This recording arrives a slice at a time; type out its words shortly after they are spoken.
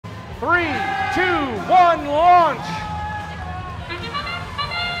3, 2, 1, launch.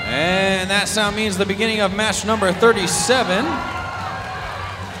 And that sound means the beginning of match number 37.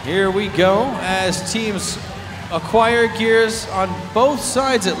 Here we go as teams acquire gears on both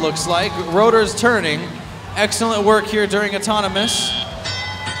sides, it looks like. Rotors turning. Excellent work here during autonomous.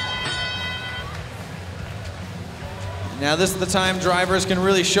 Now this is the time drivers can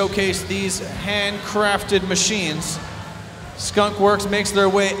really showcase these handcrafted machines. Skunk Works makes their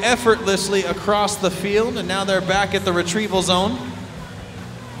way effortlessly across the field, and now they're back at the retrieval zone.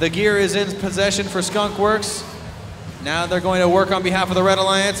 The gear is in possession for Skunk Works. Now they're going to work on behalf of the Red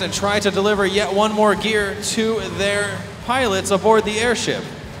Alliance and try to deliver yet one more gear to their pilots aboard the airship.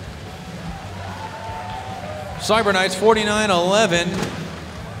 Cyber Knights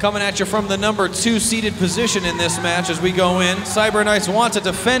 49-11 coming at you from the number 2 seeded position in this match as we go in. Cyber Knights want to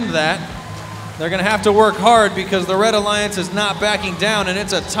defend that. They're going to have to work hard because the Red Alliance is not backing down, and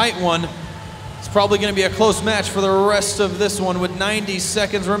it's a tight one. It's probably going to be a close match for the rest of this one with 90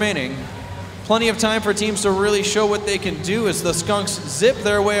 seconds remaining. Plenty of time for teams to really show what they can do as the Skunks zip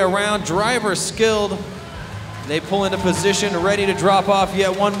their way around. Driver skilled. They pull into position, ready to drop off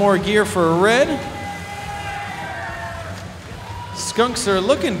yet one more gear for Red. Skunks are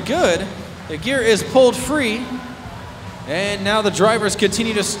looking good. The gear is pulled free. And now the drivers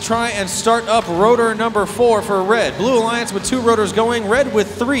continue to try and start up rotor number 4 for Red. Blue Alliance with 2 rotors going, Red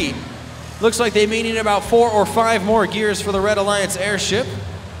with 3. Looks like they may need about 4 or 5 more gears for the Red Alliance airship.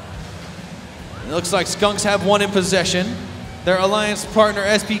 It looks like Skunks have 1 in possession. Their alliance partner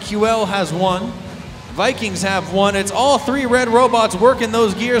SPQL has 1. Vikings have 1. It's all 3 Red robots working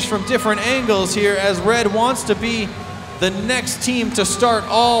those gears from different angles here as Red wants to be the next team to start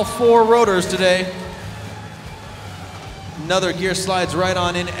all 4 rotors today. Another gear slides right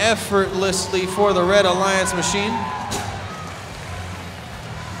on in effortlessly for the Red Alliance machine.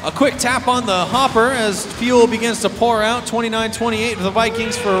 A quick tap on the hopper as fuel begins to pour out. 29-28 for the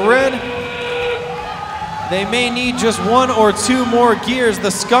Vikings for Red. They may need just 1 or 2 more gears.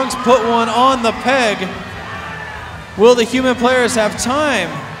 The Skunks put one on the peg. Will the human players have time?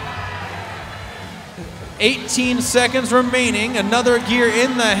 18 seconds remaining. Another gear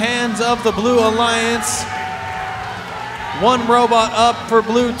in the hands of the Blue Alliance. 1 robot up for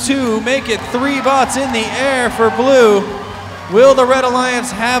Blue, 2. Make it 3 bots in the air for Blue. Will the Red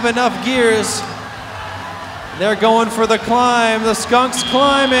Alliance have enough gears? They're going for the climb. The Skunks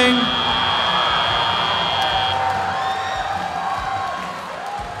climbing.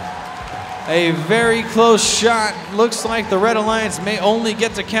 A very close shot. Looks like the Red Alliance may only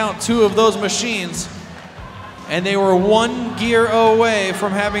get to count 2 of those machines. And they were 1 gear away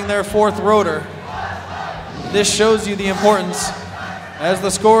from having their 4th rotor. This shows you the importance as the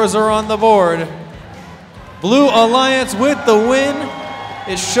scores are on the board. Blue Alliance with the win.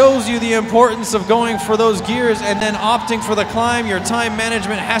 It shows you the importance of going for those gears and then opting for the climb. Your time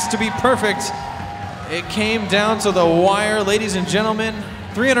management has to be perfect. It came down to the wire, ladies and gentlemen.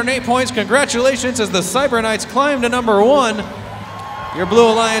 308 points. Congratulations as the Cyber Knights climb to number 1. Your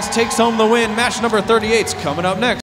Blue Alliance takes home the win. Match number 38's coming up next.